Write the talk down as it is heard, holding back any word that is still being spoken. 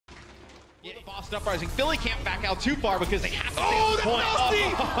Yeah, Boston Uprising. Philly can't back out too far because they have to. Oh, that's point. nasty!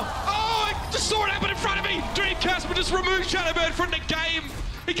 Oh, I just saw it happen in front of me. Dreamkazper just removed Shadowbird from the game.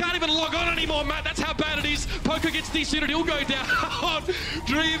 He can't even log on anymore, Matt. That's how bad it is. Poker gets desuited. He'll go down.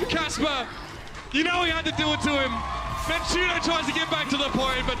 Dreamkazper. You know he had to do it to him. Ventuno tries to get back to the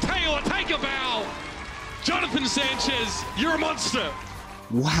point, but Taylor, take a bow. Jonathan Sanchez, you're a monster.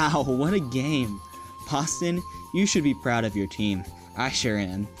 Wow, what a game. Boston, you should be proud of your team. I sure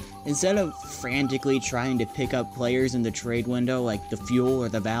am. Instead of frantically trying to pick up players in the trade window like the Fuel or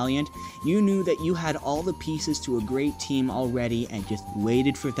the Valiant, you knew that you had all the pieces to a great team already and just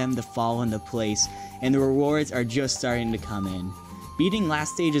waited for them to fall into place, and the rewards are just starting to come in. Beating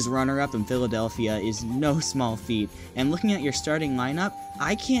last stage's runner-up in Philadelphia is no small feat, and looking at your starting lineup,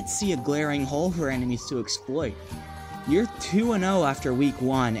 I can't see a glaring hole for enemies to exploit. You're 2-0 after week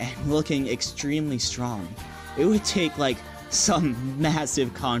 1 and looking extremely strong. It would take like some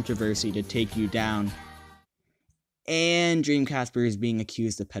massive controversy to take you down. And Dreamkazper is being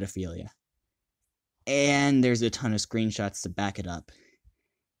accused of pedophilia. And there's a ton of screenshots to back it up.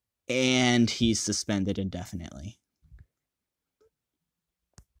 And he's suspended indefinitely.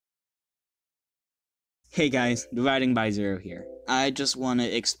 Hey guys, Dividing by Zero here. I just want to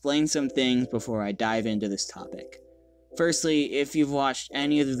explain some things before I dive into this topic. Firstly, if you've watched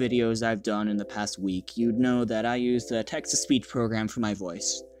any of the videos I've done in the past week, you'd know that I use the text-to-speech program for my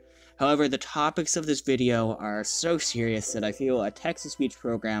voice. However, the topics of this video are so serious that I feel a text-to-speech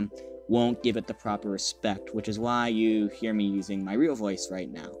program won't give it the proper respect, which is why you hear me using my real voice right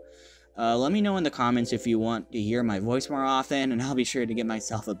now. Let me know in the comments if you want to hear my voice more often, and I'll be sure to get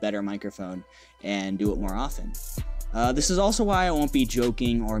myself a better microphone and do it more often. This is also why I won't be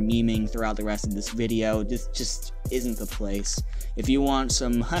joking or memeing throughout the rest of this video. This just isn't the place. If you want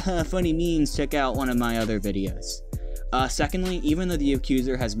some funny memes, check out one of my other videos. Secondly, even though the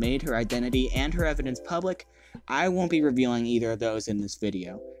accuser has made her identity and her evidence public, I won't be revealing either of those in this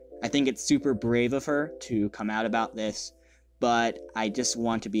video. I think it's super brave of her to come out about this, but I just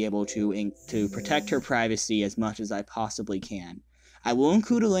want to be able to protect her privacy as much as I possibly can. I will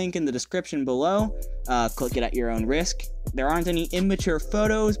include a link in the description below, click it at your own risk. There aren't any immature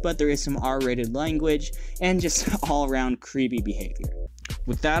photos, but there is some R-rated language, and just all-around creepy behavior.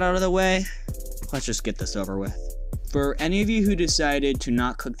 With that out of the way, let's just get this over with. For any of you who decided to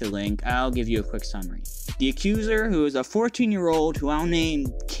not click the link, I'll give you a quick summary. The accuser, who is a 14-year-old who I'll name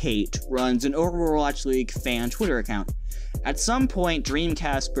Kate, runs an Overwatch League fan Twitter account. At some point,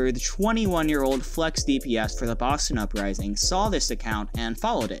 Dreamkazper, the 21-year-old flex DPS for the Boston Uprising, saw this account and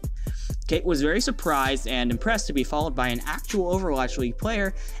followed it. Kate was very surprised and impressed to be followed by an actual Overwatch League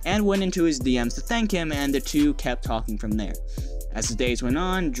player and went into his DMs to thank him, and the two kept talking from there. As the days went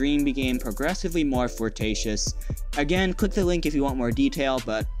on, Dream became progressively more flirtatious. Again, click the link if you want more detail,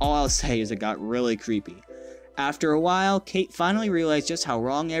 but all I'll say is it got really creepy. After a while, Kate finally realized just how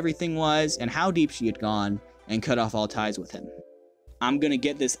wrong everything was and how deep she had gone, and cut off all ties with him. I'm gonna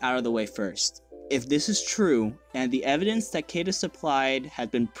get this out of the way first. If this is true, and the evidence that Kate has supplied has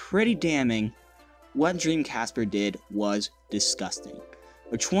been pretty damning, what Dreamkazper did was disgusting.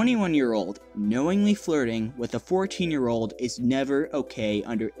 A 21-year-old knowingly flirting with a 14-year-old is never okay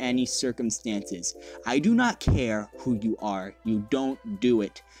under any circumstances. I do not care who you are, you don't do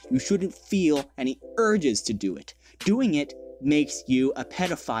it. You shouldn't feel any urges to do it. Doing it makes you a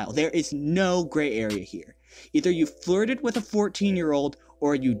pedophile. There is no gray area here. Either you flirted with a 14-year-old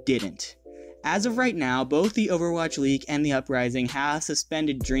or you didn't. As of right now, both the Overwatch League and the Uprising have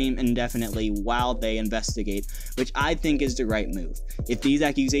suspended Dream indefinitely while they investigate, which I think is the right move. If these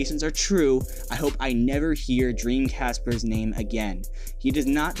accusations are true, I hope I never hear Dreamkazper's name again. He does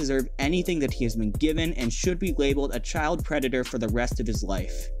not deserve anything that he has been given and should be labeled a child predator for the rest of his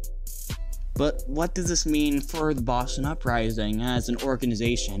life. But what does this mean for the Boston Uprising as an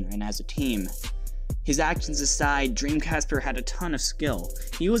organization and as a team? His actions aside, Dreamkazper had a ton of skill.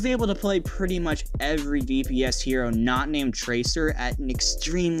 He was able to play pretty much every DPS hero not named Tracer at an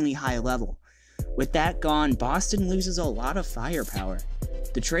extremely high level. With that gone, Boston loses a lot of firepower.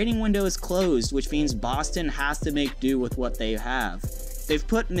 The trading window is closed, which means Boston has to make do with what they have. They've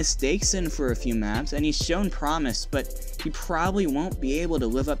put mistakes in for a few maps, and he's shown promise, but he probably won't be able to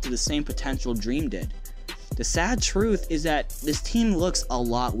live up to the same potential Dream did. The sad truth is that this team looks a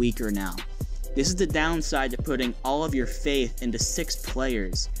lot weaker now. This is the downside to putting all of your faith into 6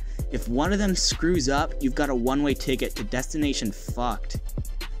 players. If one of them screws up, you've got a one-way ticket to destination fucked.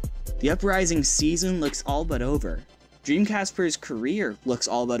 The Uprising season looks all but over. Dreamkazper's career looks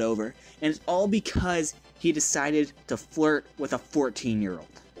all but over, and it's all because he decided to flirt with a 14-year-old.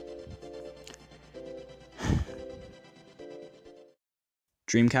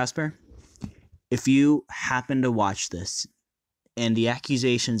 Dreamkazper, If you happen to watch this, and the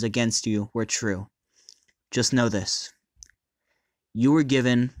accusations against you were true, just know this. You were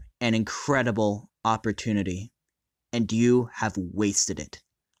given an incredible opportunity, and you have wasted it.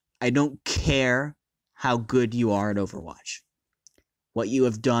 I don't care how good you are at Overwatch. What you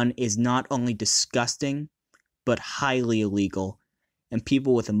have done is not only disgusting, but highly illegal, and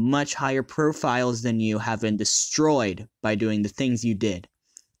people with much higher profiles than you have been destroyed by doing the things you did.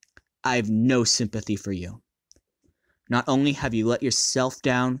 I have no sympathy for you. Not only have you let yourself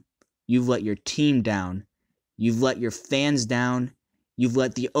down, you've let your team down, you've let your fans down, you've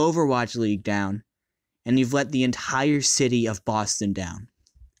let the Overwatch League down, and you've let the entire city of Boston down.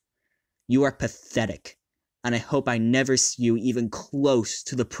 You are pathetic, and I hope I never see you even close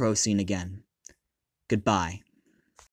to the pro scene again. Goodbye.